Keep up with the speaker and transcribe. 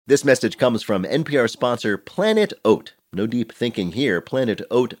This message comes from NPR sponsor Planet Oat. No deep thinking here. Planet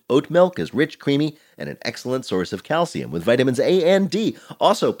Oat oat milk is rich, creamy, and an excellent source of calcium with vitamins A and D.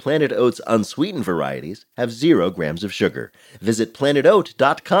 Also, Planet Oat's unsweetened varieties have 0 grams of sugar. Visit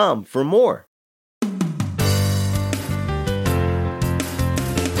planetoat.com for more.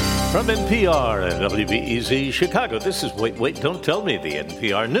 From NPR and WBEZ Chicago, this is Wait, Don't Tell Me, the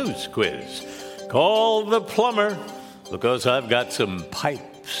NPR News Quiz. Call the plumber, because I've got some pipes.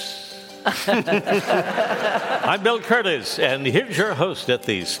 I'm Bill Curtis, and here's your host at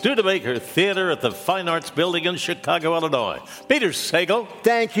the Studebaker Theater at the Fine Arts Building in Chicago, Illinois, Peter Sagal.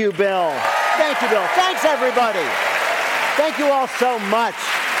 Thank you, Bill. Thank you, Bill. Thanks, everybody. Thank you all so much.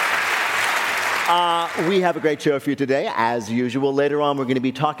 We have a great show for you today. As usual, later on, we're going to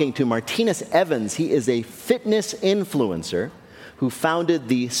be talking to Martinus Evans. He is a fitness influencer who founded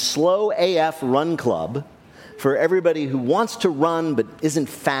the Slow AF Run Club for everybody who wants to run but isn't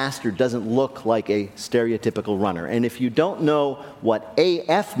fast or doesn't look like a stereotypical runner. And if you don't know what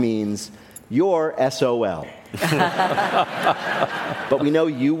AF means, you're SOL. But we know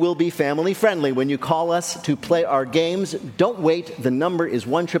you will be family friendly when you call us to play our games. Don't wait. The number is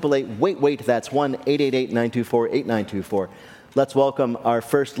 1-888-WAIT-WAIT. That's 1-888-924-8924. Let's welcome our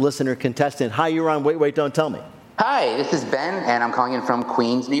first listener contestant. Hi, you're on Wait, Don't Tell Me. Hi, this is Ben, and I'm calling in from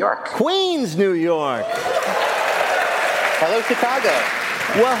Queens, New York. Queens, New York. Hello, Chicago.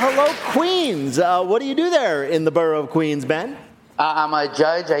 Well, hello, Queens. What do you do there in the borough of Queens, Ben? I'm a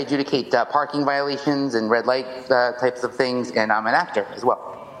judge. I adjudicate parking violations and red light types of things, and I'm an actor as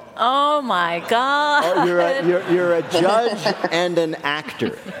well. Oh, my God. Oh, you're a judge and an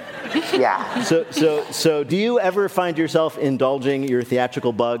actor. Yeah. So do you ever find yourself indulging your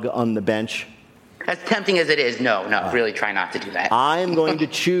theatrical bug on the bench? As tempting as it is, no, really try not to do that. I'm going to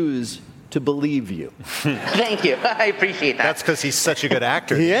choose to believe you. Thank you. I appreciate that. That's because he's such a good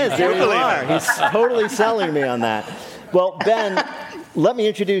actor. He is. There you are. He's totally selling me on that. Well, Ben, let me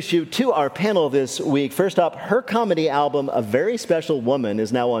introduce you to our panel this week. First up, her comedy album, A Very Special Woman,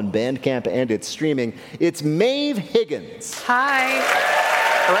 is now on Bandcamp and it's streaming. It's Maeve Higgins. Hi.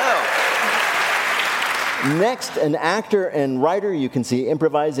 Hello. Next, an actor and writer you can see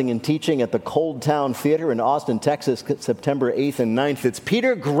improvising and teaching at the Cold Town Theater in Austin, Texas, September 8th and 9th. It's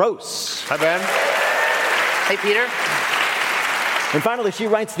Peter Gross. Hi, Ben. Hey, Peter. And finally, she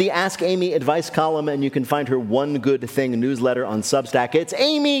writes the Ask Amy advice column, and you can find her One Good Thing newsletter on Substack. It's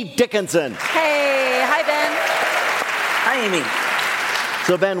Amy Dickinson. Hey, hi, Ben. Hi, Amy.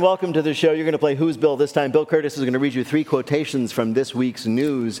 So, Ben, welcome to the show. You're going to play Who's Bill this time. Bill Curtis is going to read you 3 quotations from this week's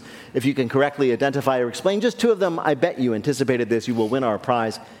news. If you can correctly identify or explain just 2 of them, I bet you anticipated this. You will win our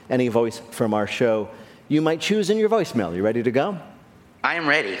prize, any voice from our show you might choose in your voicemail. You ready to go? I am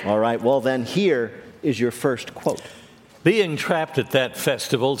ready. All right. Well, then, here is your first quote. Being trapped at that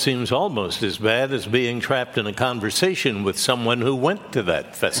festival seems almost as bad as being trapped in a conversation with someone who went to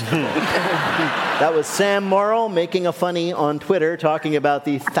that festival. That was Sam Morrill making a funny on Twitter, talking about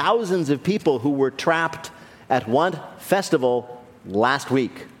the thousands of people who were trapped at one festival last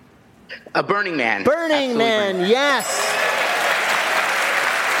week. A Burning Man. Burning Man, yes!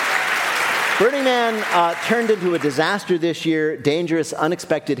 Burning Man turned into a disaster this year. Dangerous,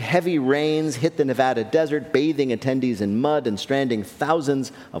 unexpected, heavy rains hit the Nevada desert, bathing attendees in mud and stranding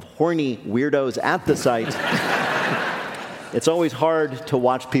thousands of horny weirdos at the site. It's always hard to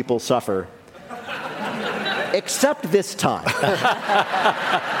watch people suffer. Except this time.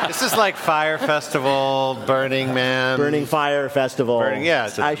 This is like Fire Festival, Burning Man. Burning Fire Festival.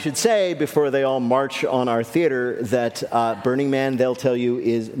 I should say, before they all march on our theater, that Burning Man, they'll tell you,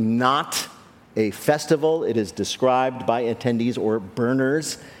 is not a festival. It is described by attendees or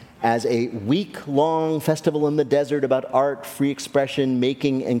burners as a week-long festival in the desert about art, free expression,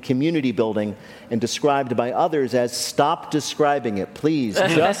 making, and community building, and described by others as, stop describing it, please.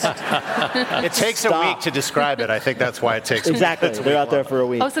 Just It takes stop. a week to describe it. I think that's why it takes a week. Exactly. They're out there for a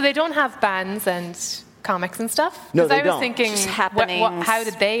week. Oh, so they don't have bands and comics and stuff? No, they I was don't. thinking, Just happenings. how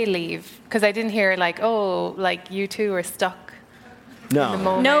did they leave? Because I didn't hear you two are stuck.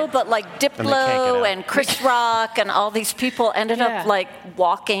 No. No, but like can't get Diplo out. and Chris Rock and all these people ended up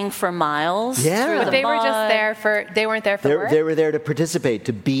walking for miles. Yeah. through But the They were mud. just there they weren't there for work? They were there to participate,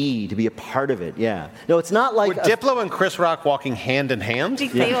 to be a part of it, yeah. No, it's not like... Were Diplo and Chris Rock walking hand in hand?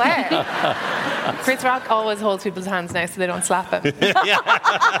 They were. Chris Rock always holds people's hands now so they don't slap him.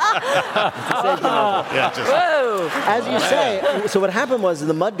 Whoa! As you say, so what happened was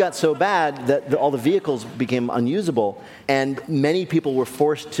the mud got so bad that all the vehicles became unusable, and many people were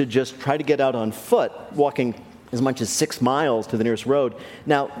forced to just try to get out on foot, walking as much as 6 miles to the nearest road.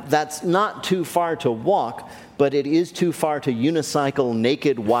 Now, that's not too far to walk, but it is too far to unicycle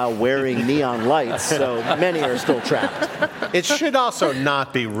naked while wearing neon lights, so many are still trapped. It should also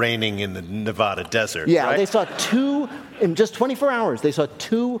not be raining in the Nevada desert, Yeah, right? They saw in just 24 hours, they saw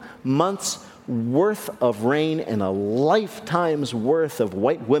 2 months worth of rain and a lifetime's worth of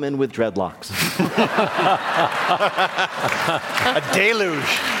white women with dreadlocks. A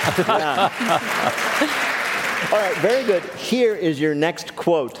deluge. Yeah. All right, very good. Here is your next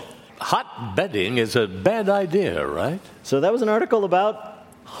quote. Hot bedding is a bad idea, right? So that was an article about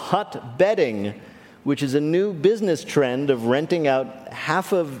hot bedding, which is a new business trend of renting out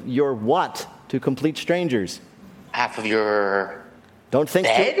half of your what to complete strangers? Half of your Don't think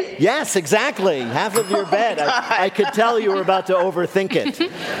bed? Yes, exactly. Half of your bed. I could tell you were about to overthink it.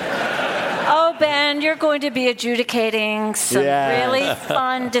 Oh, Ben, you're going to be adjudicating some really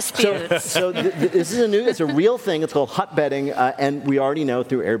fun disputes. So this is it's a real thing. It's called hot bedding, and we already know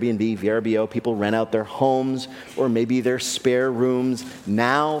through Airbnb, VRBO, people rent out their homes or maybe their spare rooms.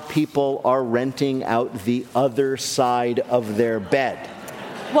 Now people are renting out the other side of their bed.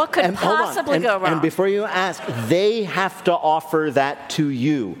 What could possibly go wrong? And before you ask, they have to offer that to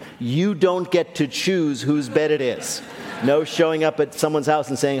you. You don't get to choose whose bed it is. No showing up at someone's house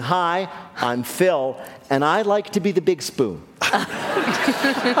and saying, "Hi, I'm Phil, and I like to be the big spoon."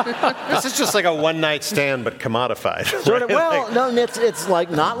 This is just like a one-night stand, but commodified. Sort of, well, no, it's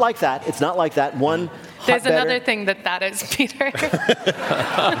like not like that. It's not like that. There's another thing that is, Peter. That's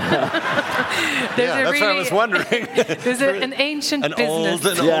what I was wondering. There's an ancient business. Old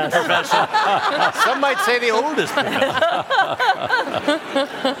profession. Some might say the oldest.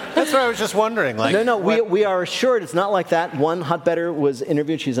 That's what I was just wondering. No, we are assured it's not like that. One hot bedder was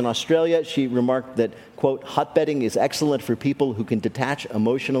interviewed. She's in Australia. She remarked that, quote, hot bedding is excellent for people who can detach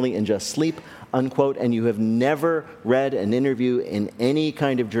emotionally and just sleep, unquote. And you have never read an interview in any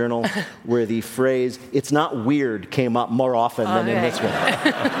kind of journal where the phrase, it's not weird, came up more often than in this one.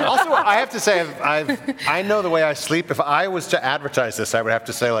 Also, I have to say, I know the way I sleep. If I was to advertise this, I would have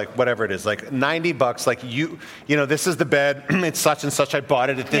to say, like, whatever it is, like $90, like you know, this is the bed, it's such and such, I bought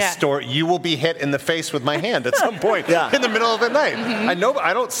it at this store. You will be hit in the face with my hand at some point in the middle of the night. Mm-hmm. I know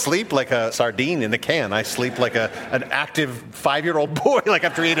I don't sleep like a sardine in a can. I sleep like an active 5-year-old boy, like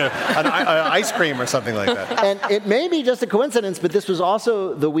after eating an ice cream or something like that. And it may be just a coincidence, but this was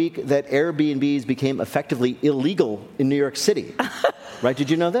also the week that Airbnbs became effectively illegal in New York City. Right? Did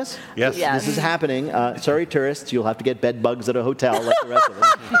you know this? Yes. This is happening. Sorry, tourists, you'll have to get bed bugs at a hotel like the rest of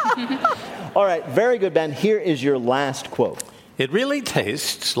us. All right, very good, Ben. Here is your last quote. It really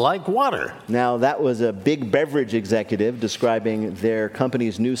tastes like water. Now, that was a big beverage executive describing their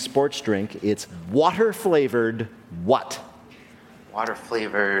company's new sports drink. It's water-flavored what?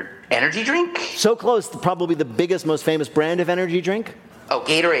 Water-flavored energy drink? So close, probably the biggest, most famous brand of energy drink. Oh,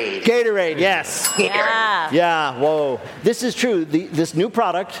 Gatorade. Gatorade, yes. Gatorade. Yeah, whoa. This is true. This new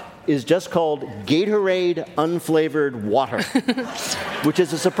product is just called Gatorade Unflavored Water, which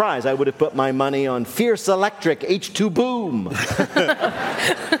is a surprise. I would have put my money on Fierce Electric H2 Boom.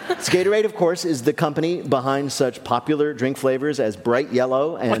 Gatorade, of course, is the company behind such popular drink flavors as bright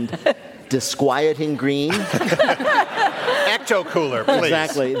yellow and disquieting green. Ecto Cooler, please.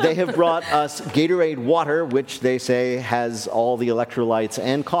 Exactly. They have brought us Gatorade Water, which they say has all the electrolytes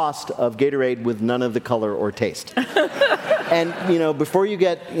and cost of Gatorade with none of the color or taste. And, before you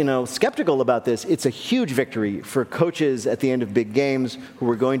get, skeptical about this, it's a huge victory for coaches at the end of big games who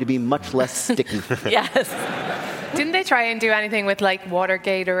are going to be much less sticky. Yes. Didn't they try and do anything with, like, water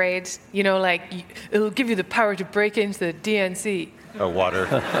Gatorade? It'll give you the power to break into the DNC.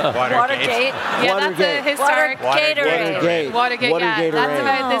 Watergate. Yeah, that's a historic Gatorade. Watergate. Gatorade. That's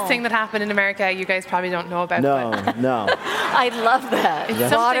about this thing that happened in America. You guys probably don't know about. No. I love that. It's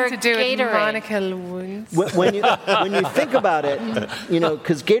something to do with Monica Lewinsky. When you think about it,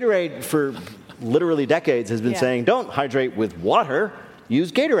 because Gatorade for literally decades has been saying, don't hydrate with water,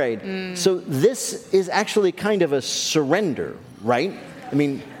 use Gatorade. So this is actually kind of a surrender, right? I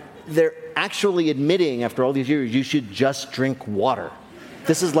mean, they're actually admitting after all these years you should just drink water.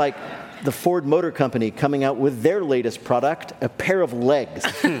 This is like the Ford Motor Company coming out with their latest product, a pair of legs.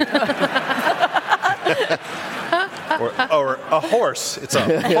 or a horse. It's a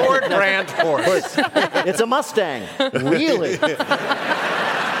Ford brand horse. It's a Mustang. Really?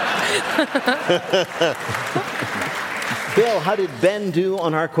 Bill, how did Ben do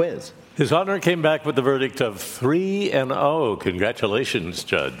on our quiz? His Honor came back with the verdict of 3-0. Congratulations,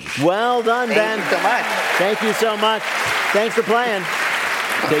 Judge. Well done, Ben. Thank you so much. Thank you so much. Thanks for playing.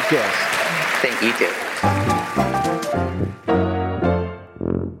 Take care. Thank you, too.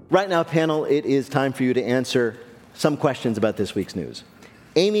 Right now, panel, it is time for you to answer some questions about this week's news.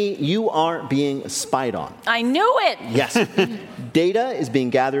 Amy, you are being spied on. I knew it! Yes. Data is being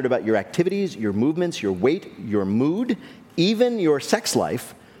gathered about your activities, your movements, your weight, your mood, even your sex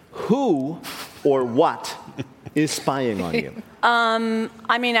life. Who or what is spying on you?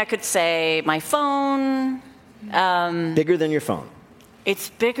 I could say my phone. Bigger than your phone.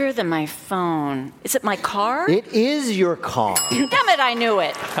 It's bigger than my phone. Is it my car? It is your car. Damn it, I knew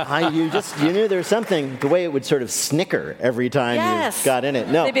it. You knew there was something, the way it would sort of snicker every time you got in it.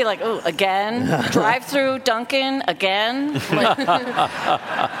 No. They'd be like, oh, again? Drive-through Dunkin', again? The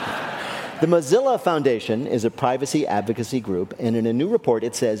Mozilla Foundation is a privacy advocacy group, and in a new report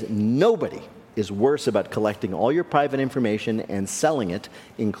it says nobody is worse about collecting all your private information and selling it,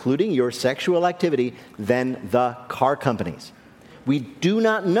 including your sexual activity, than the car companies. We do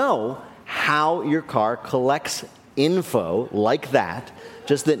not know how your car collects info like that,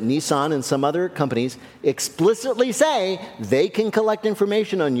 just that Nissan and some other companies explicitly say they can collect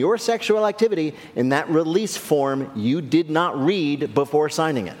information on your sexual activity in that release form you did not read before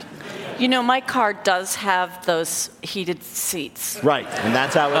signing it. You know, my car does have those heated seats. Right, and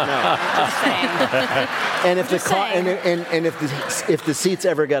that's how it knows. Just saying. And if the seats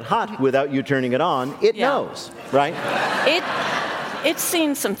ever get hot without you turning it on, it knows, right? It's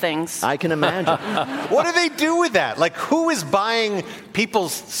seen some things. I can imagine. What do they do with that? Like, who is buying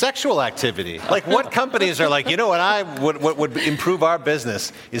people's sexual activity? Like, what companies are like, you know what would improve our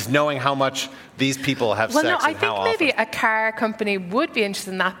business is knowing how much these people have sex and how often. Well, no, I think maybe a car company would be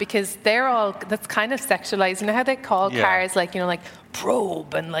interested in that because that's kind of sexualized. You know how they call cars like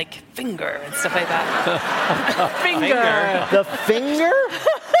probe and like finger and stuff like that? Finger. The finger?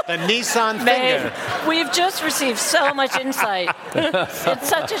 The Nissan Babe, finger. we've just received so much insight in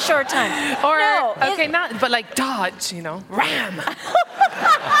such a short time. But like Dodge, Ram. I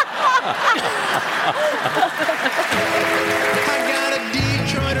got a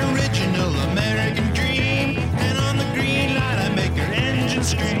Detroit original American dream, and on the green light I make her engine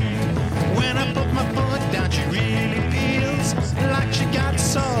scream. When I put my foot down, she really feels like she got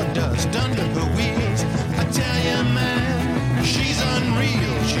sawdust under her wheels. I tell you, man, she's unreal.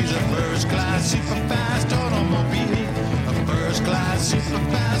 She's a first-class, super-fast automobile. A first-class,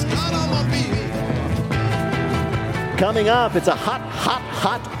 super-fast automobile. Coming up, it's a hot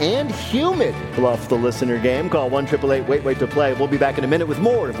and humid Bluff the Listener game. Call 1-888-WAIT-WAIT to play. We'll be back in a minute with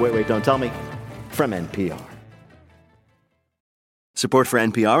more of Wait, Wait, Don't Tell Me from NPR. Support for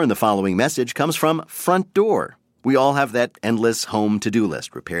NPR and the following message comes from Front Door. We all have that endless home to-do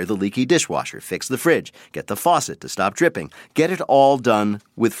list. Repair the leaky dishwasher, fix the fridge, get the faucet to stop dripping. Get it all done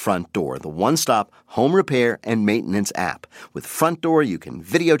with Front Door, the one-stop home repair and maintenance app. With Front Door, you can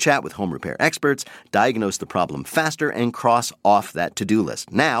video chat with home repair experts, diagnose the problem faster, and cross off that to-do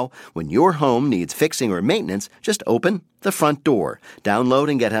list. Now, when your home needs fixing or maintenance, just open the Front Door. Download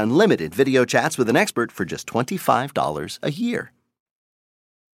and get unlimited video chats with an expert for just $25 a year.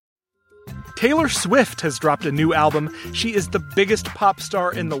 Taylor Swift has dropped a new album. She is the biggest pop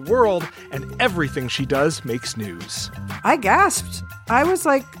star in the world, and everything she does makes news. I gasped. I was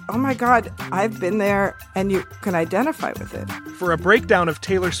like, oh my God, I've been there, and you can identify with it. For a breakdown of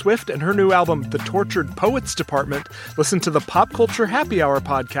Taylor Swift and her new album, The Tortured Poets Department, listen to the Pop Culture Happy Hour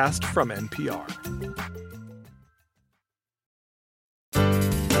podcast from NPR.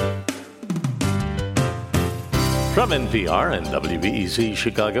 From NPR and WWDTM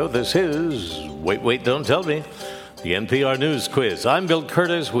Chicago, this is Wait, Wait, Don't Tell Me, the NPR News Quiz. I'm Bill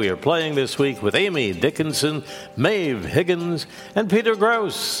Curtis. We are playing this week with Amy Dickinson, Maeve Higgins, and Peter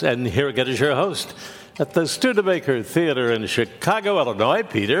Gross. And here again is your host at the Studebaker Theater in Chicago, Illinois,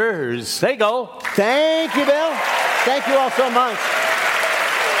 Peter Sagal. Thank you, Bill. Thank you all so much.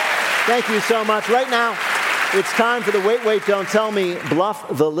 Thank you so much. Right now, it's time for the Wait, Wait, Don't Tell Me Bluff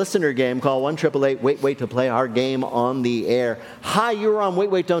the Listener game. Call 1-888-WAIT-WAIT to play our game on the air. Hi, you're on Wait,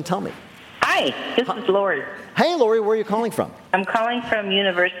 Wait, Don't Tell Me. Hi, this is Lori. Hey, Lori, where are you calling from? I'm calling from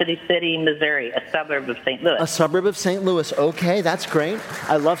University City, Missouri, a suburb of St. Louis. A suburb of St. Louis. Okay, that's great.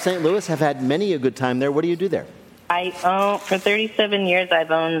 I love St. Louis. Have had many a good time there. What do you do there? For 37 years,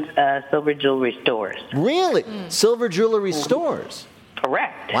 I've owned silver jewelry stores. Really? Silver jewelry stores?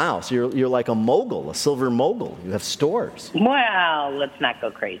 Correct. Wow, so you're like a mogul, a silver mogul. You have stores. Well, let's not go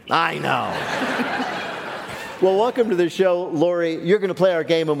crazy. I know. Well, welcome to the show, Lori. You're going to play our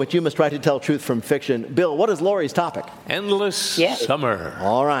game in which you must try to tell truth from fiction. Bill, what is Lori's topic? Endless summer.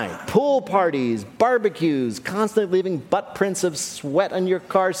 All right. Pool parties, barbecues, constantly leaving butt prints of sweat on your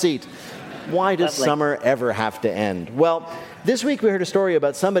car seat. Why does summer ever have to end? Well, this week we heard a story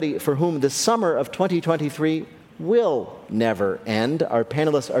about somebody for whom the summer of 2023 will never end. Our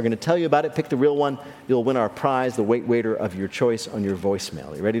panelists are going to tell you about it. Pick the real one. You'll win our prize, the Wait Waiter of your choice, on your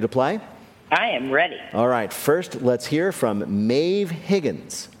voicemail. You ready to play? I am ready. All right. First, let's hear from Maeve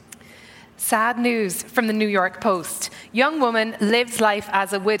Higgins. Sad news from the New York Post. Young woman lives life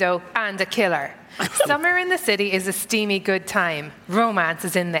as a widow and a killer. Summer in the city is a steamy good time. Romance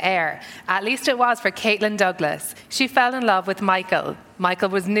is in the air. At least it was for Caitlin Douglas. She fell in love with Michael. Michael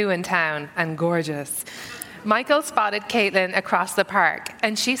was new in town and gorgeous. Michael spotted Caitlin across the park,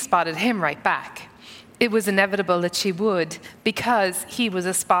 and she spotted him right back. It was inevitable that she would, because he was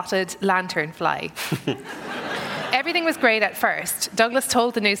a spotted lanternfly. Everything was great at first. Douglas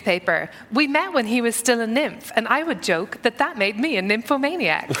told the newspaper, "We met when he was still a nymph, and I would joke that made me a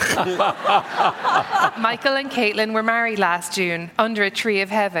nymphomaniac." Michael and Caitlin were married last June under a tree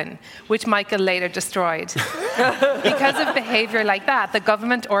of heaven, which Michael later destroyed. Because of behavior like that, the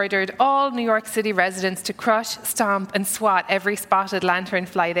government ordered all New York City residents to crush, stomp, and swat every spotted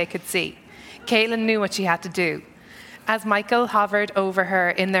lanternfly they could see. Caitlin knew what she had to do. As Michael hovered over her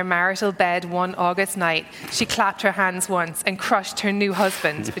in their marital bed one August night, she clapped her hands once and crushed her new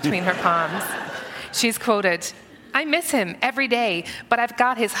husband between her palms. She's quoted, "I miss him every day, but I've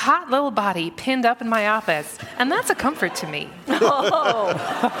got his hot little body pinned up in my office, and that's a comfort to me." Oh.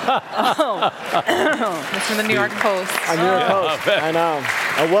 That's from the New York Post. A New York Post. I know.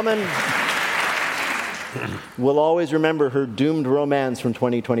 A woman will always remember her doomed romance from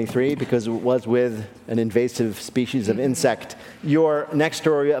 2023 because it was with an invasive species of insect. Your next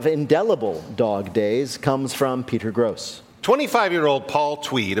story of indelible dog days comes from Peter Gross. 25-year-old Paul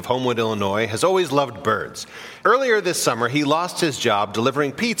Tweed of Homewood, Illinois, has always loved birds. Earlier this summer, he lost his job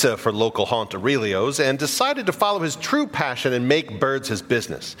delivering pizza for local haunt Aurelio's and decided to follow his true passion and make birds his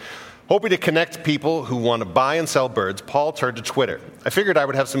business. Hoping to connect people who want to buy and sell birds, Paul turned to Twitter. "I figured I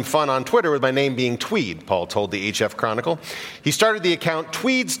would have some fun on Twitter with my name being Tweed," Paul told the HF Chronicle. He started the account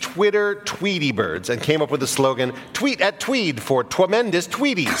Tweed's Twitter Tweety Birds and came up with the slogan, "Tweet at Tweed for Twemendous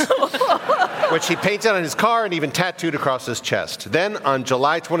Tweeties," which he painted on his car and even tattooed across his chest. Then, on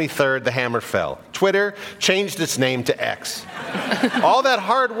July 23rd, the hammer fell. Twitter changed its name to X. All that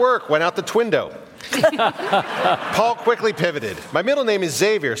hard work went out the twindow. Paul quickly pivoted. "My middle name is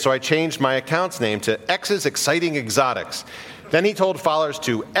Xavier, so I changed my account's name to X's Exciting Exotics." Then he told followers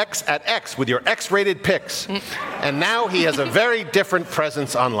to X at X with your X-rated pics. And now he has a very different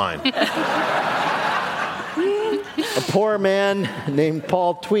presence online. A poor man named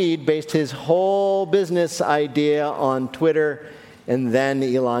Paul Tweed based his whole business idea on Twitter, and then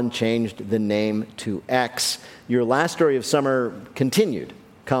Elon changed the name to X. Your last story of summer continued.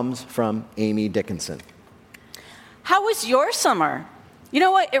 Comes from Amy Dickinson. How was your summer? You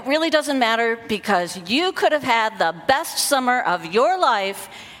know what? It really doesn't matter because you could have had the best summer of your life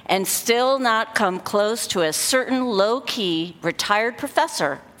and still not come close to a certain low-key retired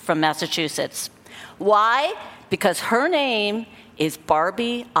professor from Massachusetts. Why? Because her name is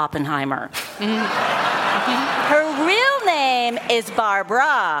Barbie Oppenheimer. Her real name is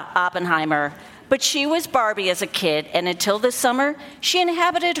Barbara Oppenheimer. But she was Barbie as a kid, and until this summer, she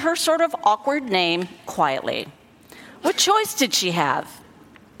inhabited her sort of awkward name quietly. What choice did she have?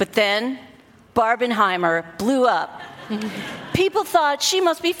 But then, Barbenheimer blew up. People thought she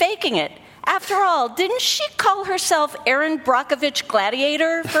must be faking it. After all, didn't she call herself Erin Brockovich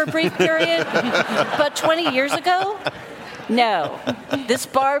Gladiator for a brief period? But 20 years ago? No, this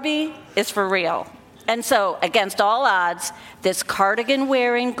Barbie is for real. And so, against all odds, this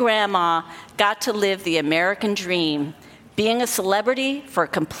cardigan-wearing grandma got to live the American dream, being a celebrity for a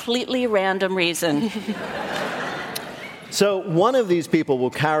completely random reason. So one of these people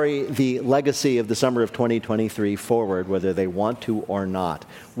will carry the legacy of the summer of 2023 forward, whether they want to or not.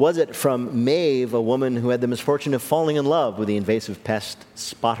 Was it from Maeve, a woman who had the misfortune of falling in love with the invasive pest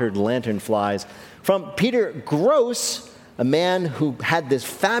spotted lanternflies? From Peter Gross, a man who had this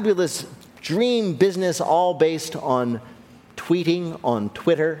fabulous dream business all based on tweeting on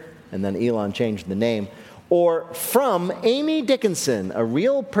Twitter, and then Elon changed the name. Or from Amy Dickinson, a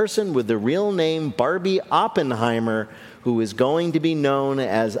real person with the real name Barbie Oppenheimer, who is going to be known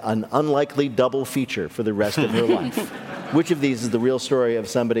as an unlikely double feature for the rest of her life. Which of these is the real story of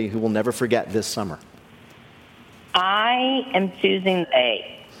somebody who will never forget this summer? I am choosing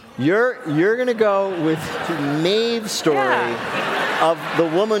A. You're going to go with Maeve's story of the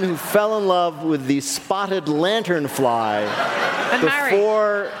woman who fell in love with the spotted lanternfly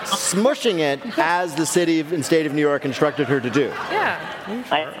before smushing it as the city and state of New York instructed her to do. Yeah.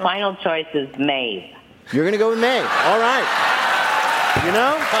 My final choice is Maeve. You're going to go with Maeve. All right. You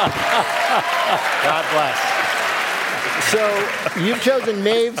know? God bless. So you've chosen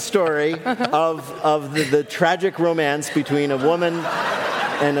Maeve's story of the tragic romance between a woman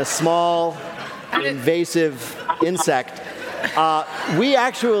and a small, invasive insect. We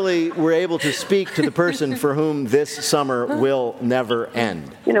actually were able to speak to the person for whom this summer will never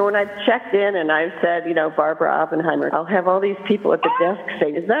end. You know, when I checked in and I said, you know, Barbara Oppenheimer, I'll have all these people at the desk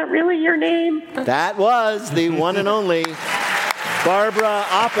say, is that really your name? That was the one and only Barbara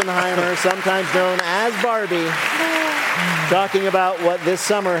Oppenheimer, sometimes known as Barbie, talking about what this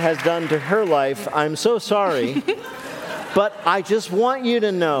summer has done to her life. I'm so sorry. But I just want you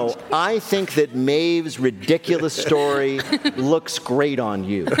to know, I think that Maeve's ridiculous story looks great on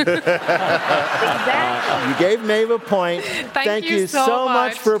you. You gave Maeve a point. Thank you so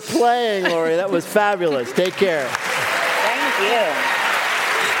much for playing, Lori. That was fabulous. Take care. Thank you.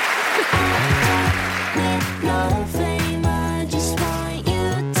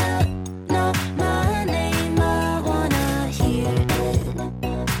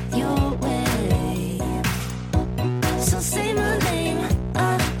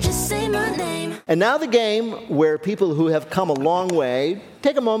 And now the game where people who have come a long way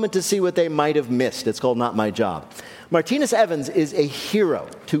take a moment to see what they might have missed. It's called Not My Job. Martinus Evans is a hero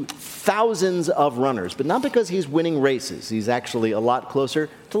to thousands of runners, but not because he's winning races. He's actually a lot closer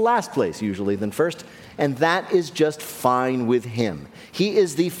to last place usually than first, and that is just fine with him. He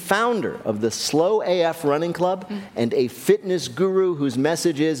is the founder of the Slow AF Running Club and a fitness guru whose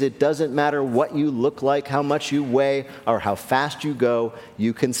message is it doesn't matter what you look like, how much you weigh, or how fast you go,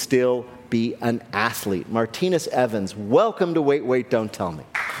 you can still be an athlete. Martinus Evans, welcome to Wait, Wait, Don't Tell Me.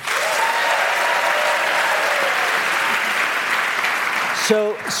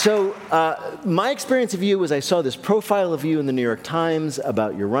 So my experience of you was I saw this profile of you in the New York Times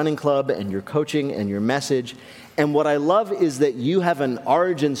about your running club and your coaching and your message. And what I love is that you have an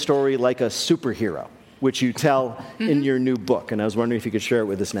origin story like a superhero, which you tell in your new book. And I was wondering if you could share it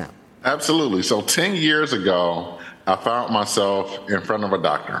with us now. Absolutely. So 10 years ago, I found myself in front of a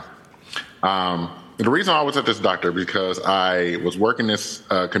doctor. The reason I was at this doctor because I was working this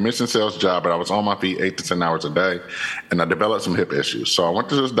commission sales job, but I was on my feet 8 to 10 hours a day, and I developed some hip issues. So I went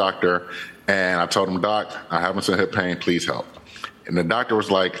to this doctor, and I told him, Doc, I'm having some hip pain. Please help. And the doctor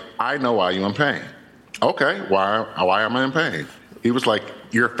was like, I know why you're in pain. Okay, why am I in pain? He was like,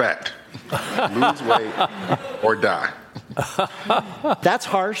 you're fat. Lose weight or die. That's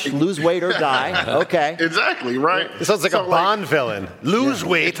harsh. Lose weight or die. Okay. Exactly, right? It sounds like a Bond villain. Lose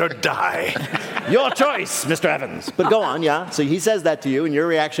weight or die. Your choice, Mr. Evans. But go on, yeah. So he says that to you, and your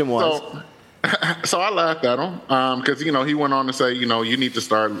reaction was? So I laughed at him because, he went on to say, you need to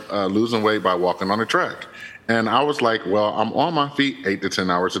start losing weight by walking on the track. And I was like, well, I'm on my feet 8 to 10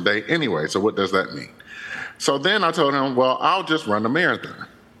 hours a day anyway, so what does that mean? So then I told him, well, I'll just run a marathon.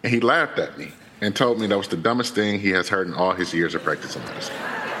 And he laughed at me and told me that was the dumbest thing he has heard in all his years of practicing medicine.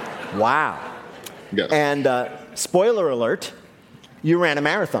 Wow. Yes. And spoiler alert, you ran a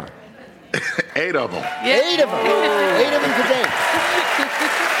marathon. 8 of them. Yeah. 8 of them. 8 of them today.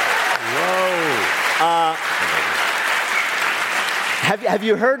 Whoa. Have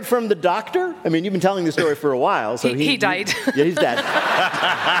you heard from the doctor? I mean, you've been telling the story for a while. So he died. Yeah, he's dead.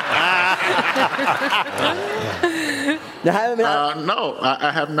 No,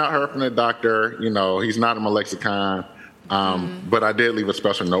 I have not heard from the doctor. He's not in my lexicon. But I did leave a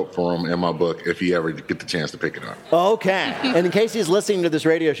special note for him in my book if he ever get the chance to pick it up. Okay. And in case he's listening to this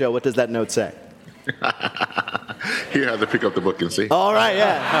radio show, what does that note say? He has to pick up the book and see. All right,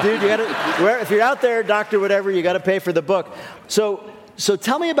 yeah. Dude, if you're out there, doctor, whatever, you got to pay for the book. So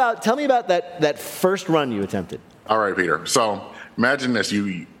tell me about that first run you attempted. All right, Peter. So imagine this.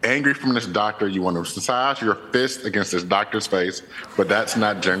 You angry from this doctor. You want to massage your fist against this doctor's face, but that's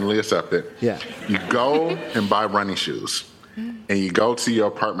not generally accepted. Yeah. You go and buy running shoes, and you go to your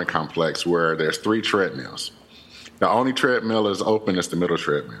apartment complex where there's 3 treadmills. The only treadmill is open is the middle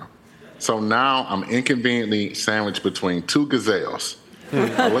treadmill. So now I'm inconveniently sandwiched between 2 gazelles.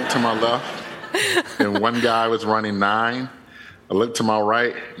 I look to my left, and one guy was running 9. I looked to my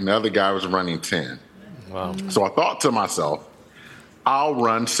right, and the other guy was running 10. Wow. So I thought to myself, I'll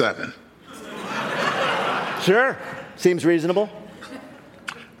run 7. Sure. Seems reasonable.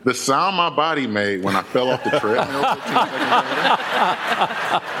 The sound my body made when I fell off the treadmill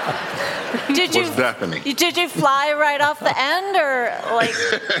 15 seconds later was deafening. Did you fly right off the end, or like?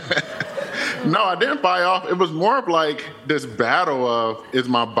 No, I didn't fly off. It was more of like this battle of, is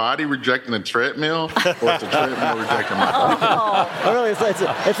my body rejecting the treadmill or is the treadmill rejecting my body? Oh, really?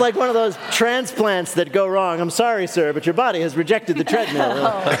 It's like one of those transplants that go wrong. I'm sorry, sir, but your body has rejected the treadmill.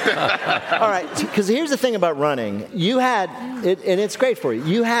 All right, because here's the thing about running. You had, and it's great for you,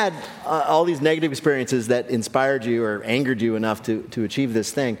 you had all these negative experiences that inspired you or angered you enough to achieve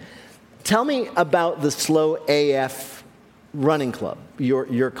this thing. Tell me about the Slow AF running club,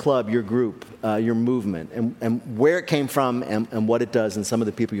 your club, your group, your movement, and where it came from and what it does and some of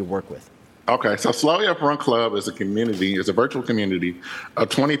the people you work with. Okay, so Slow AF Run Club is a community, is a virtual community of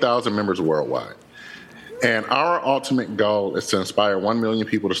 20,000 members worldwide. And our ultimate goal is to inspire 1 million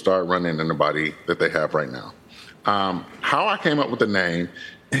people to start running in the body that they have right now. How I came up with the name,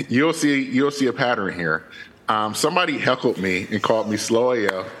 you'll see a pattern here. Somebody heckled me and called me Slow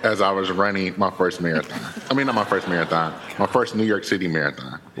AF as I was running my first marathon. I mean, not my first marathon, my first New York City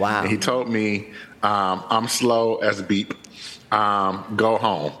marathon. Wow. And he told me, I'm slow as beep, go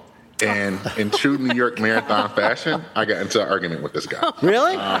home. And in true New York marathon fashion, I got into an argument with this guy.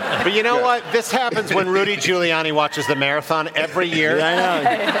 Really? But you know what? This happens when Rudy Giuliani watches the marathon every year. Yeah, I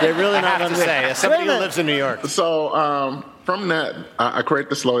know. They're really not I have to say, as somebody who lives in New York. So from that, I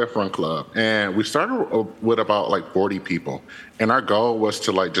created the Slow AF Run Club. And we started with about like 40 people. And our goal was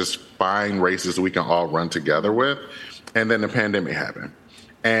to like just find races we can all run together with. And then the pandemic happened.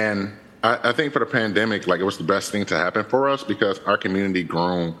 And I think for the pandemic, like it was the best thing to happen for us because our community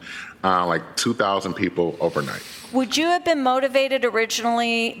grew like 2,000 people overnight. Would you have been motivated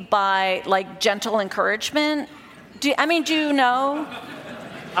originally by like gentle encouragement? Do you know?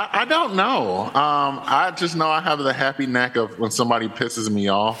 I don't know. I just know I have the happy knack of when somebody pisses me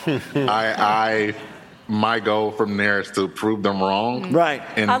off, my goal from there is to prove them wrong. Right.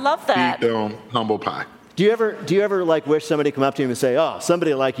 And I love that. feed them humble pie. Do you ever like wish somebody come up to you and say, "Oh,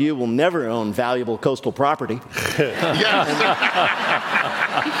 somebody like you will never own valuable coastal property"? Yes.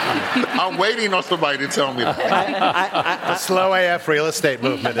 I'm waiting on somebody to tell me that. The Slow AF real estate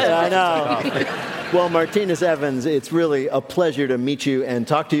movement. I know. Well, Martinus Evans, it's really a pleasure to meet you and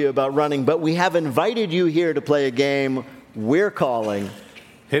talk to you about running, but we have invited you here to play a game we're calling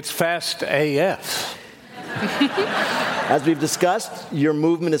It's Fast AF. As we've discussed, your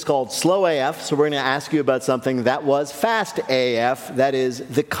movement is called Slow AF, so we're going to ask you about something that was Fast AF, that is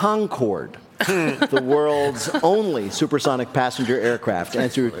the Concorde, the world's only supersonic passenger aircraft.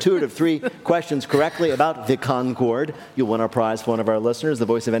 Answer 2 out of 3 questions correctly about the Concorde. You'll win our prize for one of our listeners, the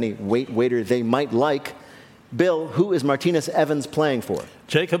voice of any waiter they might like. Bill, who is Martinus Evans playing for?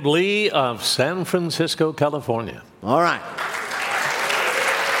 Jacob Lee of San Francisco, California. All right.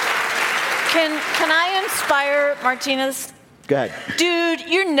 Can I inspire Martinus? Go ahead. Dude,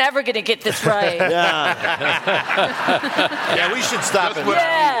 you're never going to get this right. Yeah, we should stop it.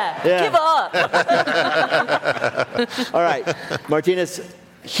 Give up. All right, Martinus,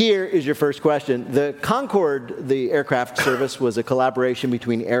 here is your first question. The Concorde, the aircraft service, was a collaboration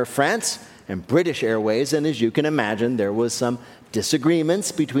between Air France and British Airways, and as you can imagine, there was some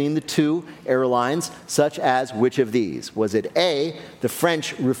disagreements between the two airlines, such as which of these? Was it A, the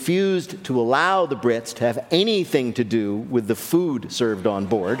French refused to allow the Brits to have anything to do with the food served on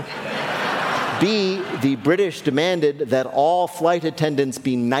board? B, the British demanded that all flight attendants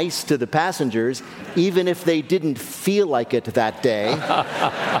be nice to the passengers, even if they didn't feel like it that day?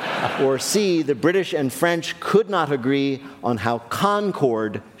 Or C, the British and French could not agree on how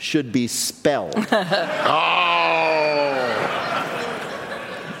Concorde should be spelled?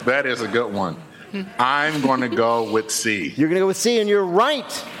 That is a good one. I'm going to go with C. You're going to go with C, and you're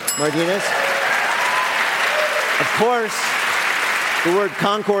right, Martinus. Of course, the word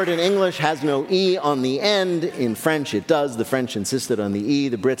Concorde in English has no E on the end. In French, it does. The French insisted on the E.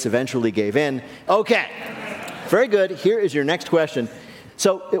 The Brits eventually gave in. Okay. Very good. Here is your next question.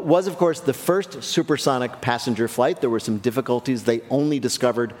 So it was, of course, the first supersonic passenger flight. There were some difficulties they only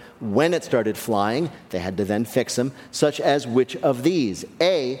discovered when it started flying. They had to then fix them, such as which of these?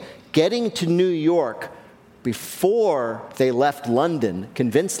 A, getting to New York before they left London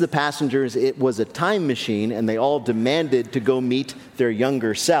convinced the passengers it was a time machine and they all demanded to go meet their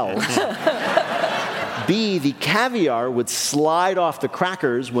younger selves. B, the caviar would slide off the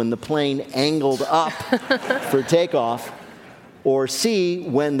crackers when the plane angled up for takeoff. Or C,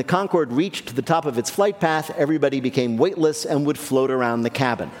 when the Concorde reached the top of its flight path, everybody became weightless and would float around the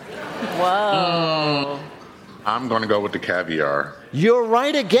cabin. Whoa. I'm going to go with the caviar. You're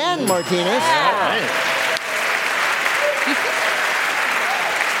right again, Martinus. Yeah.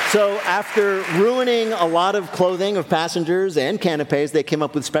 So after ruining a lot of clothing of passengers and canapes, they came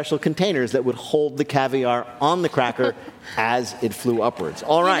up with special containers that would hold the caviar on the cracker as it flew upwards.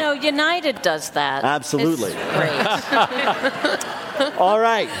 All right. You know, United does that. Absolutely. It's great. All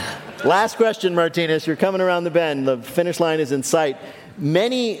right. Last question, Martinus. You're coming around the bend. The finish line is in sight.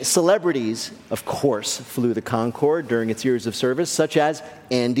 Many celebrities, of course, flew the Concorde during its years of service, such as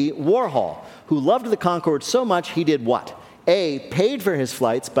Andy Warhol, who loved the Concorde so much he did what? A, paid for his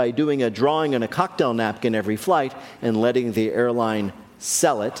flights by doing a drawing on a cocktail napkin every flight and letting the airline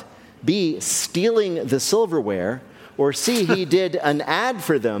sell it. B, stealing the silverware. Or C, he did an ad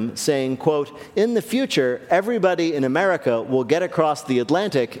for them saying, quote, in the future, everybody in America will get across the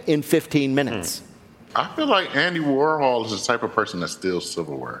Atlantic in 15 minutes. I feel like Andy Warhol is the type of person that steals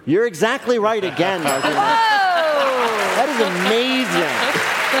silverware. You're exactly right again, Martin. That is amazing.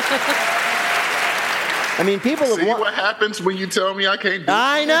 I mean, people have... See what happens when you tell me I can't do it?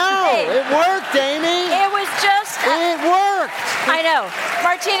 I know! Hey. It worked, Amy! It was just... It worked! I know.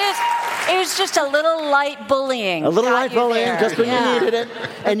 Martinez, it was just a little light bullying. A little light bullying, just when you needed it.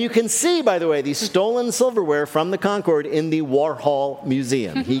 And you can see, by the way, the stolen silverware from the Concorde in the Warhol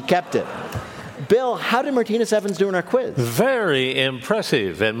Museum. He kept it. Bill, how did Martinus Evans do in our quiz? Very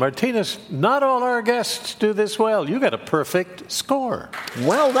impressive. And Martinus, not all our guests do this well. You got a perfect score.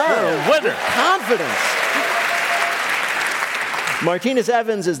 Well done. You're a winner. Confidence. Martinus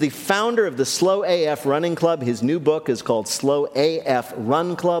Evans is the founder of the Slow AF Running Club. His new book is called Slow AF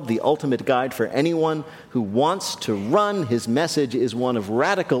Run Club, the ultimate guide for anyone who wants to run. His message is one of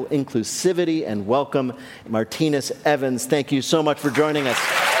radical inclusivity and welcome. Martinus Evans, thank you so much for joining us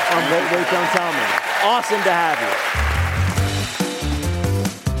on Wait, Don't Tell Me. Awesome to have you.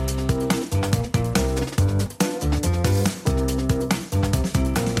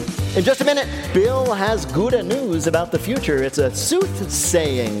 In just a minute, Bill has good news about the future. It's a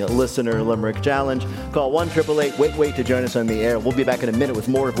soothsaying listener limerick challenge. Call 1-888-WAIT-WAIT to join us on the air. We'll be back in a minute with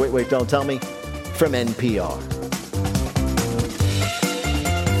more of Wait, Wait, Don't Tell Me from NPR.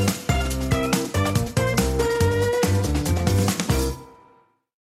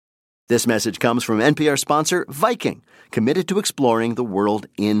 This message comes from NPR sponsor Viking, committed to exploring the world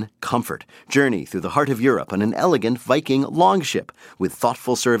in comfort. Journey through the heart of Europe on an elegant Viking longship with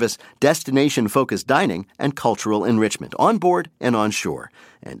thoughtful service, destination-focused dining, and cultural enrichment on board and on shore.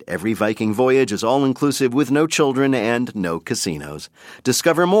 And every Viking voyage is all-inclusive with no children and no casinos.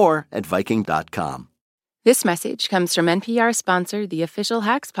 Discover more at Viking.com. This message comes from NPR sponsor, the official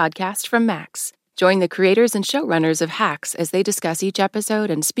Hacks podcast from Max. Join the creators and showrunners of Hacks as they discuss each episode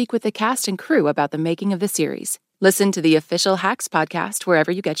and speak with the cast and crew about the making of the series. Listen to the official Hacks podcast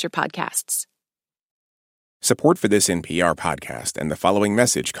wherever you get your podcasts. Support for this NPR podcast and the following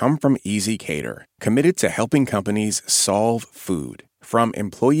message come from Easy Cater, committed to helping companies solve food. From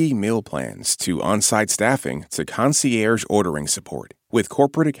employee meal plans to on-site staffing to concierge ordering support. With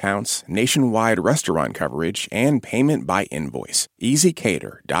corporate accounts, nationwide restaurant coverage, and payment by invoice.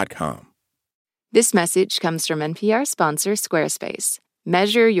 EasyCater.com. This message comes from NPR sponsor Squarespace.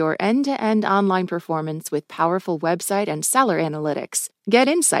 Measure your end-to-end online performance with powerful website and seller analytics. Get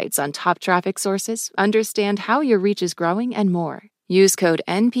insights on top traffic sources, understand how your reach is growing, and more. Use code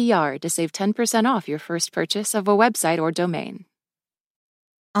NPR to save 10% off your first purchase of a website or domain.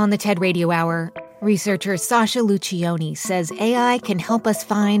 On the TED Radio Hour, researcher Sasha Lucioni says AI can help us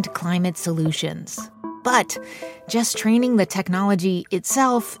find climate solutions. But just training the technology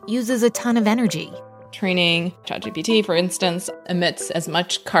itself uses a ton of energy. Training ChatGPT, for instance, emits as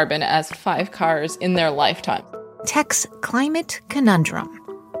much carbon as 5 cars in their lifetime. Tech's Climate Conundrum.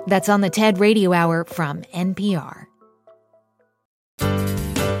 That's on the TED Radio Hour from NPR.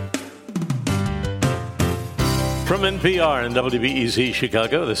 From NPR and WWDTM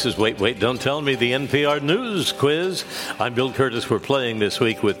Chicago, this is Wait, Wait, Don't Tell Me, the NPR News Quiz. I'm Bill Curtis. We're playing this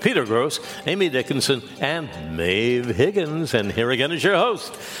week with Peter Gross, Amy Dickinson, and Maeve Higgins. And here again is your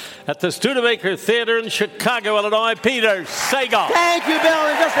host at the Studebaker Theater in Chicago, Illinois, Peter Sagal. Thank you, Bill.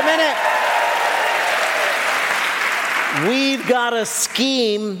 In just a minute, we've got a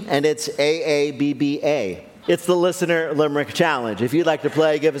scheme, and it's AABBA. It's the Listener Limerick Challenge. If you'd like to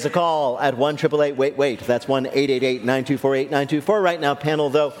play, give us a call at 1-888-WAIT-WAIT. That's 1-888-924-8924. Right now,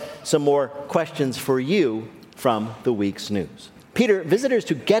 panel, though, some more questions for you from the week's news. Peter, visitors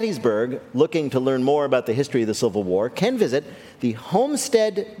to Gettysburg looking to learn more about the history of the Civil War can visit the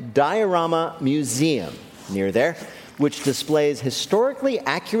Homestead Diorama Museum near there, which displays historically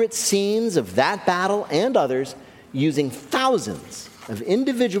accurate scenes of that battle and others using thousands of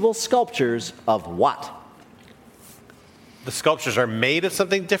individual sculptures of what? the sculptures are made of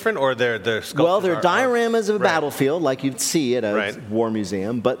something different, or they're sculptures? Well, they're dioramas of a battlefield, like you'd see at a war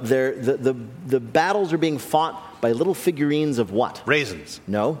museum, but the battles are being fought by little figurines of what? Raisins.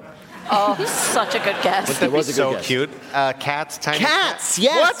 No. Oh, such a good guess. Wouldn't that be so cute? Cats, tiny cats.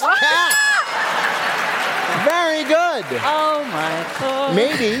 Yes, what? Cats. Very good. Oh, my God.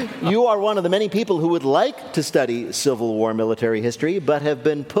 Maybe you are one of the many people who would like to study Civil War military history, but have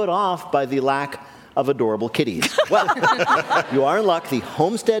been put off by the lack of adorable kitties. Well, you are in luck. The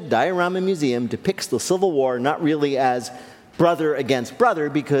Homestead Diorama Museum depicts the Civil War not really as brother against brother,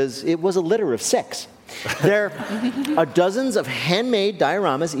 because it was a litter of 6. There are dozens of handmade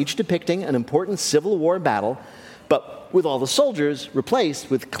dioramas, each depicting an important Civil War battle, but with all the soldiers replaced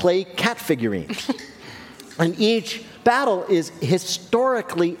with clay cat figurines. And each battle is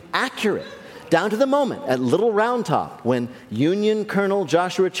historically accurate, down to the moment at Little Round Top when Union Colonel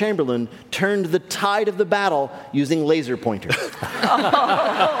Joshua Chamberlain turned the tide of the battle using laser pointers.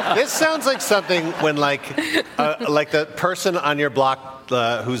 This sounds like something when like the person on your block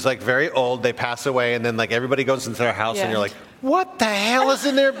who's like very old, they pass away, and then like everybody goes into their house, and you're like, what the hell is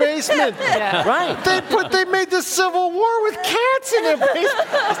in their basement? Right. They made the Civil War with cats in their basement.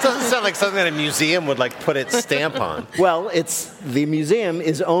 This doesn't sound like something that a museum would like put its stamp on. Well, the museum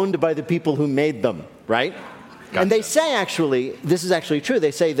is owned by the people who made them, right? Gotcha. And they say, actually, this is actually true,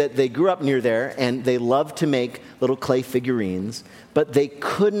 they say that they grew up near there and they loved to make little clay figurines, but they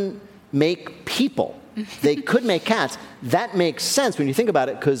couldn't make people. They could make cats. That makes sense when you think about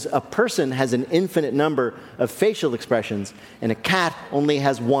it, because a person has an infinite number of facial expressions, and a cat only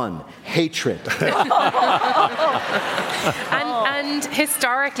has one: hatred. And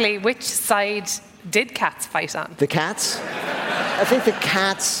historically, which side did cats fight on? The cats? I think the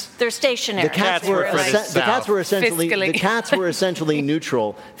cats... They're stationary. The cats were essentially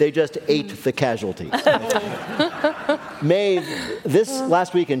neutral. They just ate the casualties. Maeve, this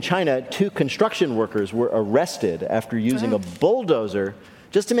last week in China, 2 construction workers were arrested after using a bulldozer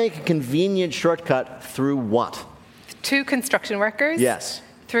just to make a convenient shortcut through what? 2 construction workers? Yes.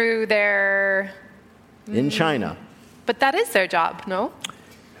 Through their... In China. But that is their job, no?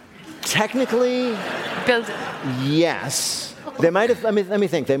 Technically, yes. They might have. Let me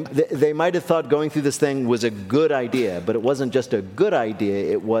think. They might have thought going through this thing was a good idea, but it wasn't just a good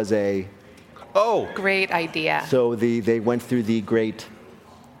idea. It was a great idea. So they went through the Great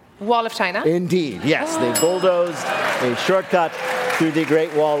Wall of China. Indeed, yes. They bulldozed a shortcut through the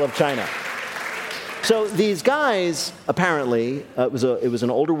Great Wall of China. So these guys, apparently, it was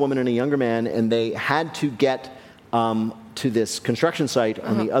an older woman and a younger man, and they had to get to this construction site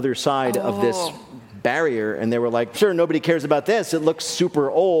on the other side of this barrier, and they were like, sure, nobody cares about this. It looks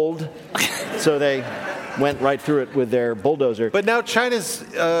super old. So they went right through it with their bulldozer. But now China's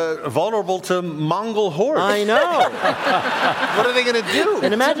vulnerable to Mongol hordes. I know. What are they going to do?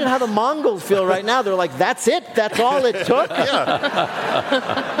 And imagine how the Mongols feel right now. They're like, that's it? That's all it took?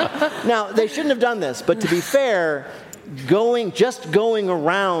 Now, they shouldn't have done this, but to be fair, going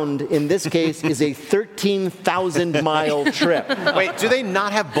around in this case is a 13,000-mile trip. Wait, do they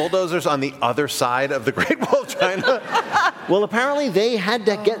not have bulldozers on the other side of the Great Wall of China? Well, apparently they had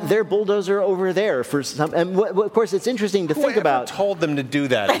to get their bulldozer over there for some. And of course, it's interesting to think about. Whoever told them to do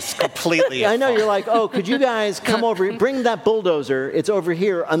that is completely. I know, you're like, could you guys come over? Bring that bulldozer. It's over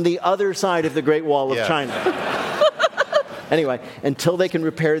here on the other side of the Great Wall of China. Anyway, until they can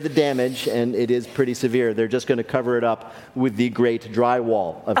repair the damage, and it is pretty severe, they're just going to cover it up with the Great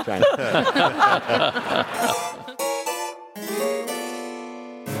Drywall of China.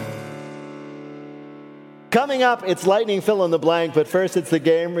 Coming up, it's lightning fill in the blank, but first it's the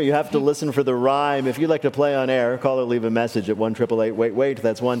game where you have to listen for the rhyme. If you'd like to play on air, call or leave a message at 1-888-WAIT-WAIT.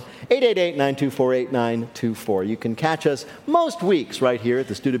 That's 1-888-924-8924. You can catch us most weeks right here at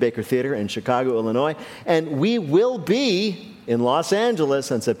the Studebaker Theater in Chicago, Illinois, and we will be in Los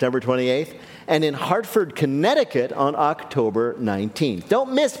Angeles on September 28th and in Hartford, Connecticut on October 19th.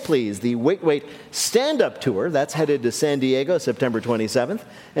 Don't miss, please, the Wait Wait stand-up tour. That's headed to San Diego September 27th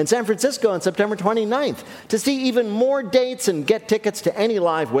and San Francisco on September 29th. To see even more dates and get tickets to any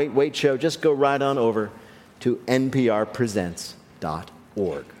live Wait Wait show, just go right on over to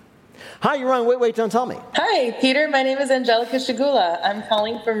nprpresents.org. Hi, you're on Wait, Wait, Don't Tell Me. Hi, Peter. My name is Angelica Shigula. I'm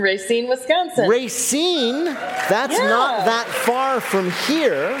calling from Racine, Wisconsin. Racine? That's not that far from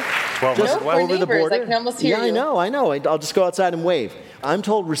here. Just we're over the border. I can almost hear you. I know. I'll just go outside and wave. I'm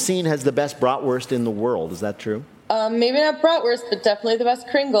told Racine has the best bratwurst in the world. Is that true? Maybe not bratwurst, but definitely the best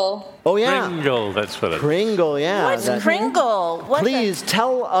Kringle. Oh, yeah. Kringle, that's what it is. Kringle, yeah. What's Kringle? Please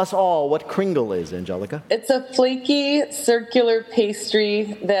tell us all what Kringle is, Angelica. It's a flaky, circular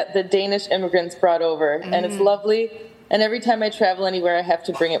pastry that the Danish immigrants brought over, and it's lovely. And every time I travel anywhere, I have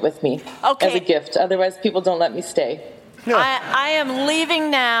to bring it with me as a gift. Otherwise, people don't let me stay. I am leaving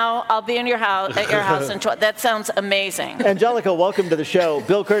now. I'll be in your house at your house. That sounds amazing. Angelica, welcome to the show.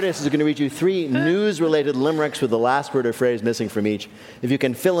 Bill Curtis is going to read you 3 news-related limericks with the last word or phrase missing from each. If you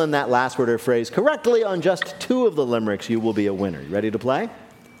can fill in that last word or phrase correctly on just 2 of the limericks, you will be a winner. You ready to play?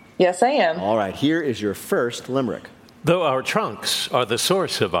 Yes, I am. All right, here is your first limerick. Though our trunks are the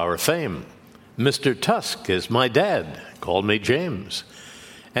source of our fame, Mr. Tusk is my dad. Call me James.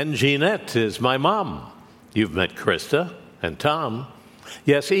 And Jeanette is my mom. You've met Krista and Tom.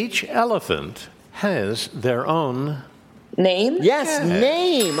 Yes, each elephant has their own name. Yes,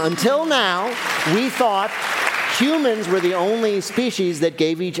 name. Until now, we thought humans were the only species that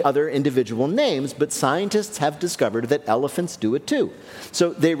gave each other individual names, but scientists have discovered that elephants do it too.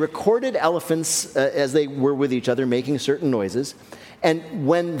 So they recorded elephants as they were with each other making certain noises. And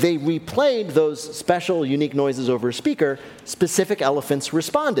when they replayed those special, unique noises over a speaker, specific elephants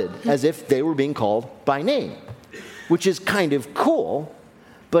responded as if they were being called by name, which is kind of cool,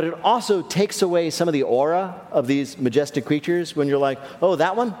 but it also takes away some of the aura of these majestic creatures when you're like, oh,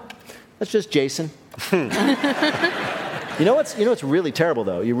 that one? That's just Jason. You know what's really terrible,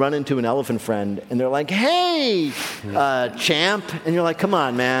 though? You run into an elephant friend, and they're like, hey, champ. And you're like, come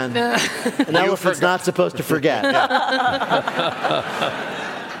on, man. An elephant's not supposed to forget.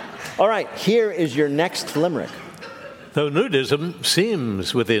 All right, here is your next limerick. Though nudism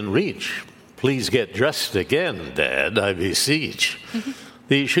seems within reach, please get dressed again, Dad, I beseech.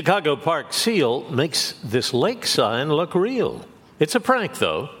 The Chicago Park seal makes this lake sign look real. It's a prank,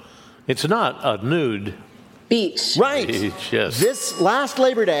 though. It's not a nude beach. Right. Beach, yes. This last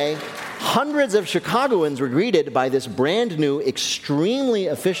Labor Day, hundreds of Chicagoans were greeted by this brand new, extremely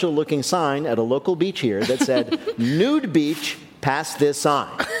official-looking sign at a local beach here that said, nude beach, pass this sign.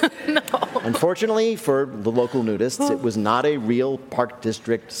 No. Unfortunately for the local nudists, it was not a real Park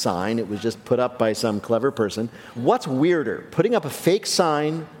District sign. It was just put up by some clever person. What's weirder, putting up a fake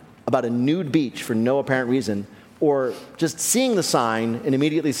sign about a nude beach for no apparent reason, or just seeing the sign and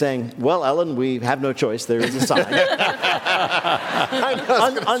immediately saying, well, Ellen, we have no choice. There is a sign.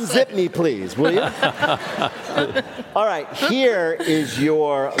 Unzip me, please, will you? All right, here is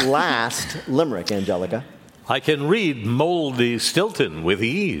your last limerick, Angelica. I can read moldy Stilton with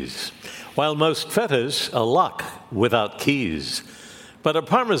ease, while most fetas a lock without keys. But a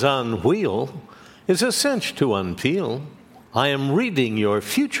Parmesan wheel is a cinch to unpeel. I am reading your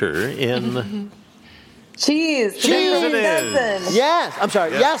future in... Cheese. Cheese it is. Yes. I'm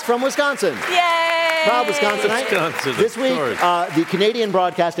sorry. Yes, from Wisconsin. Yay! Proud Wisconsinite. Wisconsin, This week, course. the Canadian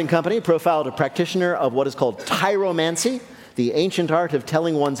Broadcasting Company profiled a practitioner of what is called tyromancy, the ancient art of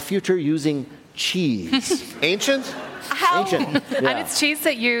telling one's future using cheese. Ancient? Ancient. Yeah. And it's cheese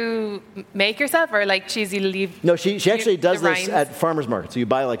that you make yourself, or like cheese you leave? No, she actually does the this rinds? at farmers markets. So you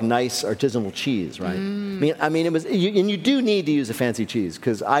buy like nice artisanal cheese, right? I mean, it was, and you do need to use a fancy cheese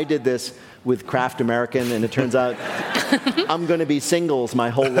because I did this with Kraft American, and it turns out I'm going to be singles my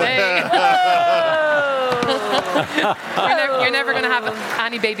whole life. You're never going to have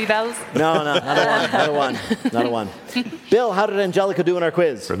any baby bells? No, not a one. Bill, how did Angelica do in our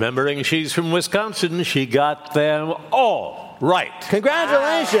quiz? Remembering she's from Wisconsin, she got them all right.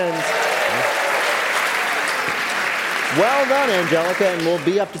 Congratulations. Well done, Angelica, and we'll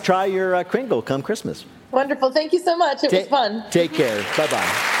be up to try your Kringle come Christmas. Wonderful. Thank you so much. It was fun. Take care.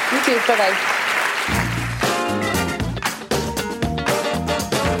 Bye-bye. You too. Bye-bye.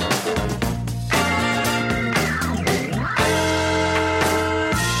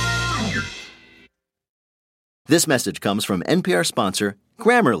 This message comes from NPR sponsor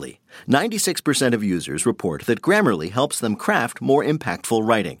Grammarly. 96% of users report that Grammarly helps them craft more impactful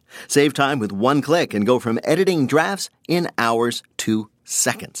writing. Save time with one click and go from editing drafts in hours to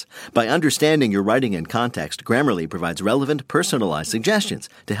seconds. By understanding your writing in context, Grammarly provides relevant, personalized suggestions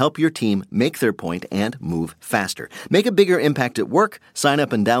to help your team make their point and move faster. Make a bigger impact at work. Sign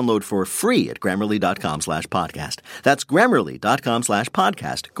up and download for free at Grammarly.com/podcast. That's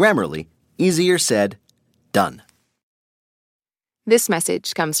Grammarly.com/podcast. Grammarly. Easier said, done. This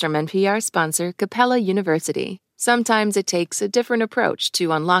message comes from NPR sponsor Capella University. Sometimes it takes a different approach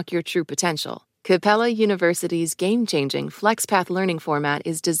to unlock your true potential. Capella University's game-changing FlexPath learning format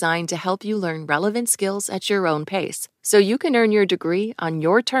is designed to help you learn relevant skills at your own pace, so you can earn your degree on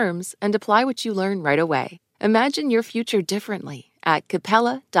your terms and apply what you learn right away. Imagine your future differently at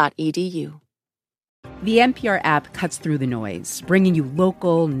capella.edu. The NPR app cuts through the noise, bringing you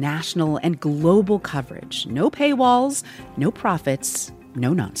local, national, and global coverage. No paywalls, no profits,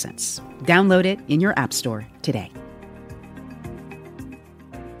 no nonsense. Download it in your app store today.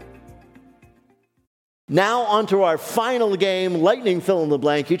 Now on to our final game, lightning fill in the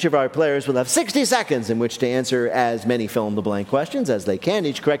blank. Each of our players will have 60 seconds in which to answer as many fill in the blank questions as they can.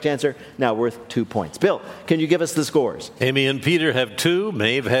 Each correct answer now worth 2 points. Bill, can you give us the scores? Amy and Peter have 2.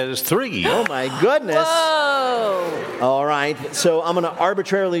 Maeve has 3. Oh my goodness. Whoa. All right, so I'm going to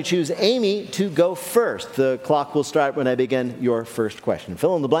arbitrarily choose Amy to go first. The clock will start when I begin your first question.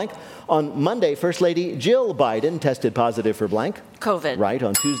 Fill in the blank. On Monday, First Lady Jill Biden tested positive for blank. COVID. Right.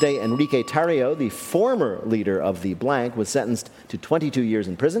 On Tuesday, Enrique Tarrio, the former leader of the blank, was sentenced to 22 years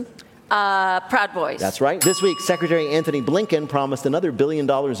in prison. Proud Boys. That's right. This week, Secretary Anthony Blinken promised another $1 billion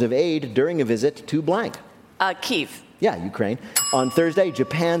of aid during a visit to blank. Kyiv. Yeah, Ukraine. On Thursday,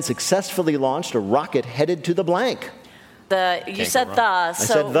 Japan successfully launched a rocket headed to the blank. You said the, I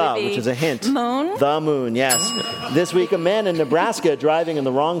said the, which is a hint. Moon? The moon, yes. This week, a man in Nebraska driving on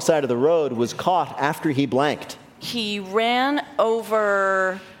the wrong side of the road was caught after he blanked. He ran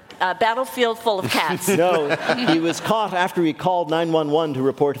over a battlefield full of cats. No, he was caught after he called 911 to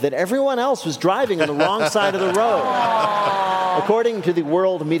report that everyone else was driving on the wrong side of the road. According to the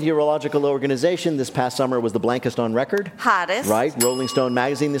World Meteorological Organization, this past summer was the blankest on record. Hottest. Right. Rolling Stone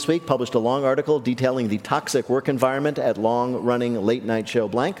magazine this week published a long article detailing the toxic work environment at long-running late-night show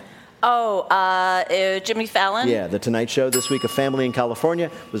blank. Jimmy Fallon? Yeah, The Tonight Show. This week, a family in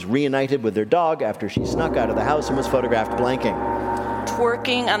California was reunited with their dog after she snuck out of the house and was photographed blanking.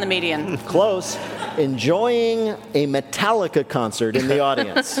 Twerking on the median. Close. Enjoying a Metallica concert in the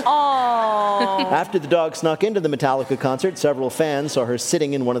audience. Oh. After the dog snuck into the Metallica concert, several fans saw her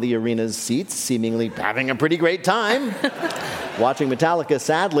sitting in one of the arena's seats, seemingly having a pretty great time. Watching Metallica,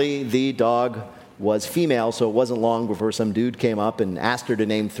 sadly, the dog was female, so it wasn't long before some dude came up and asked her to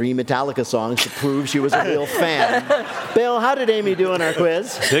name 3 Metallica songs to prove she was a real fan. Bill, how did Amy do in our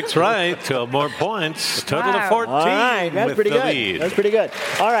quiz? 6 right, 12 more points, total of 14. All right, that's pretty good. Lead. That's pretty good.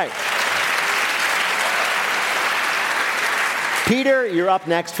 All right. Peter, you're up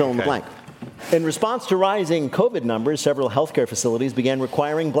next. Fill in the blank. In response to rising COVID numbers, several healthcare facilities began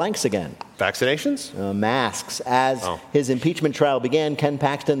requiring blanks again. Vaccinations? Masks. As his impeachment trial began, Ken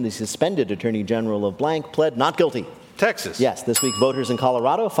Paxton, the suspended Attorney General of blank, pled not guilty. Texas. Yes, this week voters in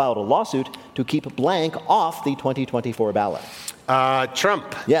Colorado filed a lawsuit to keep blank off the 2024 ballot.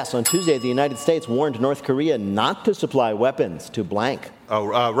 Trump. Yes, on Tuesday, the United States warned North Korea not to supply weapons to blank.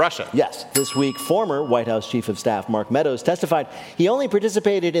 Russia. Yes. This week, former White House Chief of Staff Mark Meadows testified he only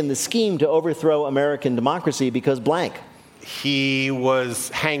participated in the scheme to overthrow American democracy because blank. He was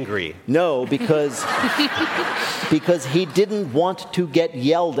hangry. No, because he didn't want to get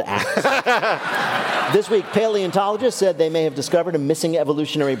yelled at. This week, paleontologists said they may have discovered a missing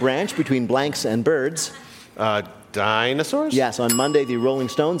evolutionary branch between blanks and birds. Dinosaurs? Yes. On Monday, the Rolling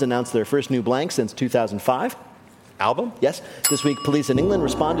Stones announced their first new blank since 2005. Album? Yes. This week, police in England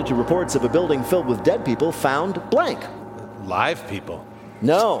responded to reports of a building filled with dead people found blank. Live people?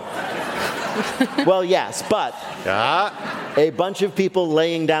 No. Well, yes, but a bunch of people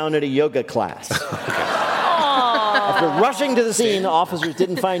laying down at a yoga class. After rushing to the scene, officers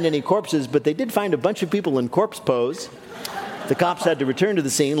didn't find any corpses, but they did find a bunch of people in corpse pose. The cops had to return to the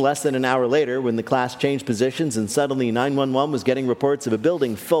scene less than an hour later when the class changed positions and suddenly 911 was getting reports of a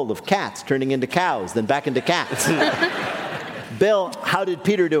building full of cats turning into cows, then back into cats. Bill, how did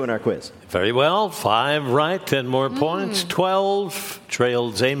Peter do in our quiz? Very well. 5 right, 10 more points. 12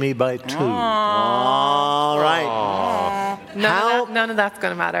 trails Amy by 2. All right. None of that's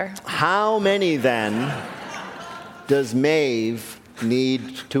going to matter. How many, then, does Maeve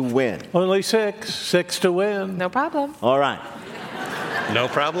need to win? Only 6. 6 to win. No problem. All right. No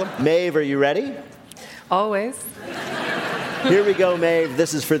problem. Maeve, are you ready? Always. Here we go, Maeve.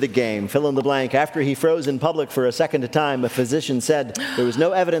 This is for the game. Fill in the blank. After he froze in public for a second time, a physician said there was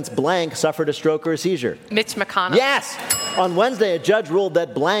no evidence blank suffered a stroke or a seizure. Mitch McConnell. Yes! On Wednesday, a judge ruled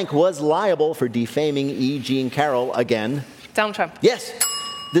that blank was liable for defaming E. Jean Carroll again. Donald Trump. Yes!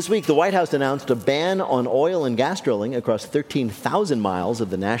 This week, the White House announced a ban on oil and gas drilling across 13,000 miles of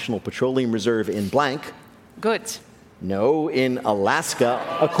the National Petroleum Reserve in blank. Good. No, in Alaska.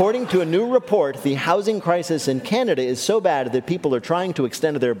 According to a new report, the housing crisis in Canada is so bad that people are trying to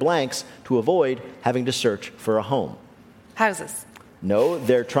extend their blanks to avoid having to search for a home. Houses. No,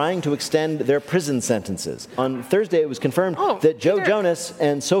 they're trying to extend their prison sentences. On Thursday, it was confirmed that Joe Jonas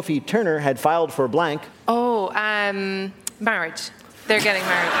and Sophie Turner had filed for blank. Marriage. They're getting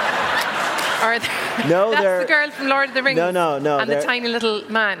married. No, that's the girl from Lord of the Rings. No. And the tiny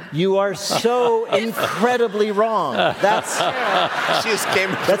little man. You are so incredibly wrong. That's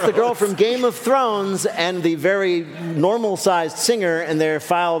the girl from Game of Thrones and the very normal-sized singer, and they're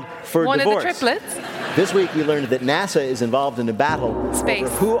filed for One divorce. of the triplets. This week we learned that NASA is involved in a battle over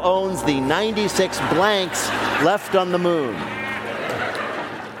who owns the 96 blanks left on the moon.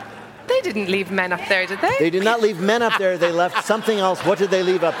 They didn't leave men up there, did they? They did not leave men up there. They left something else. What did they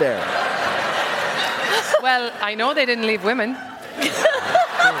leave up there? Well, I know they didn't leave women.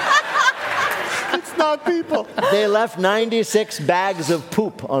 It's not people. They left 96 bags of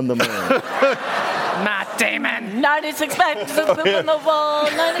poop on the moon. Matt Damon. 96 bags of poop on the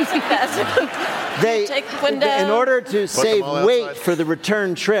wall. 96 bags. They, take the window. In order to save weight for the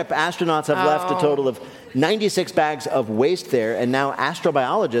return trip, astronauts have left a total of 96 bags of waste there, and now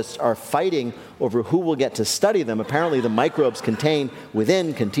astrobiologists are fighting over who will get to study them. Apparently, the microbes contained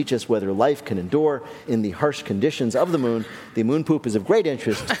within can teach us whether life can endure in the harsh conditions of the moon. The moon poop is of great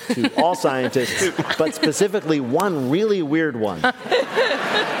interest to all scientists, but specifically one really weird one.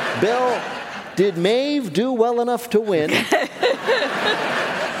 Bill, did Maeve do well enough to win?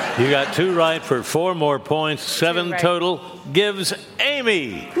 You got 2 right for 4 more points. 7 total gives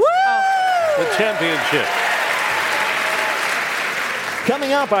Amy the championship.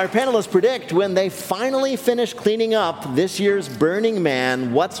 Coming up, our panelists predict when they finally finish cleaning up this year's Burning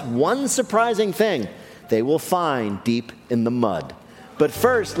Man, what's one surprising thing they will find deep in the mud. But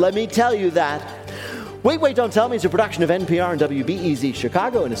first, let me tell you that Wait, Wait, Don't Tell Me is a production of NPR and WBEZ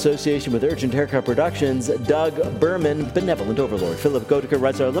Chicago in association with Urgent Haircut Productions. Doug Berman, Benevolent Overlord. Philip Goedeke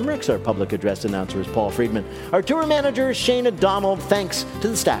writes our limericks. Our public address announcer is Paul Friedman. Our tour manager is Shana Donald. Thanks to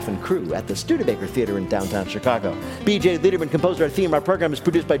the staff and crew at the Studebaker Theater in downtown Chicago. BJ Liederman composed our theme. Our program is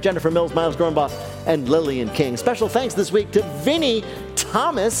produced by Jennifer Mills, Miles Gornbach, and Lillian King. Special thanks this week to Vinnie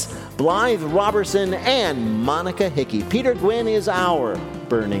Thomas, Blythe Robertson, and Monica Hickey. Peter Gwynn is our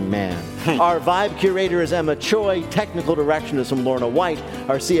Burning Man. Our vibe curator is Emma Choi. Technical direction is from Lorna White.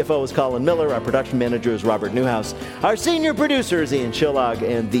 Our CFO is Colin Miller. Our production manager is Robert Newhouse. Our senior producer is Ian Chillog.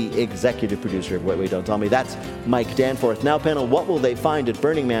 And the executive producer of Wait, Wait, Don't Tell Me, that's Mike Danforth. Now, panel, what will they find at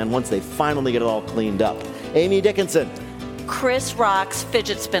Burning Man once they finally get it all cleaned up? Amy Dickinson. Chris Rock's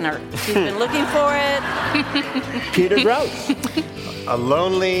fidget spinner. He's been looking for it. Peter Gross. A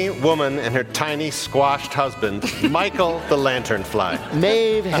lonely woman and her tiny squashed husband, Michael the Lanternfly.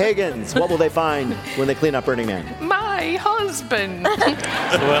 Maeve Higgins. What will they find when they clean up Burning Man? My husband.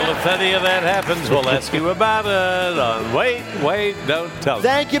 Well, if any of that happens, we'll ask you about it on Wait, Wait, Don't Tell Me.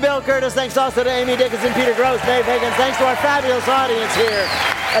 Thank you, Bill Curtis. Thanks also to Amy Dickinson, Peter Gross, Maeve Higgins. Thanks to our fabulous audience here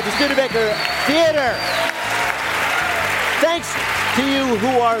at the Studebaker Theater. Thanks to you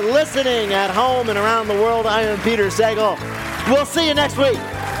who are listening at home and around the world. I am Peter Sagal. We'll see you next week.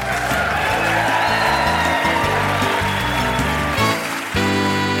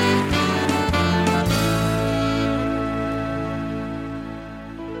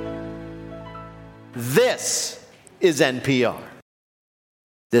 This is NPR.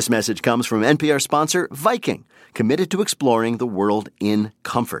 This message comes from NPR sponsor Viking, committed to exploring the world in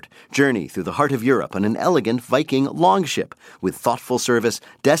comfort. Journey through the heart of Europe on an elegant Viking longship with thoughtful service,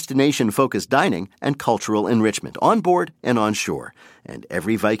 destination-focused dining, and cultural enrichment on board and on shore. And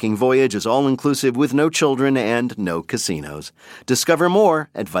every Viking voyage is all-inclusive with no children and no casinos. Discover more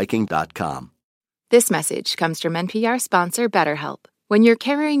at Viking.com. This message comes from NPR sponsor BetterHelp. When you're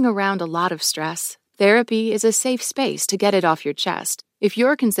carrying around a lot of stress, therapy is a safe space to get it off your chest. If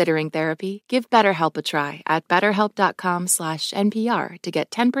you're considering therapy, give BetterHelp a try at BetterHelp.com/NPR to get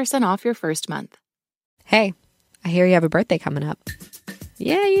 10% off your first month. Hey, I hear you have a birthday coming up.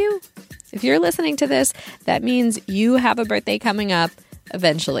 Yeah, you. If you're listening to this, that means you have a birthday coming up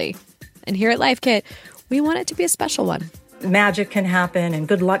eventually. And here at Life Kit, we want it to be a special one. Magic can happen and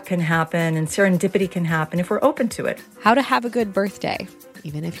good luck can happen and serendipity can happen if we're open to it. How to have a good birthday,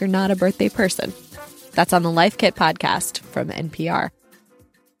 even if you're not a birthday person. That's on the Life Kit podcast from NPR.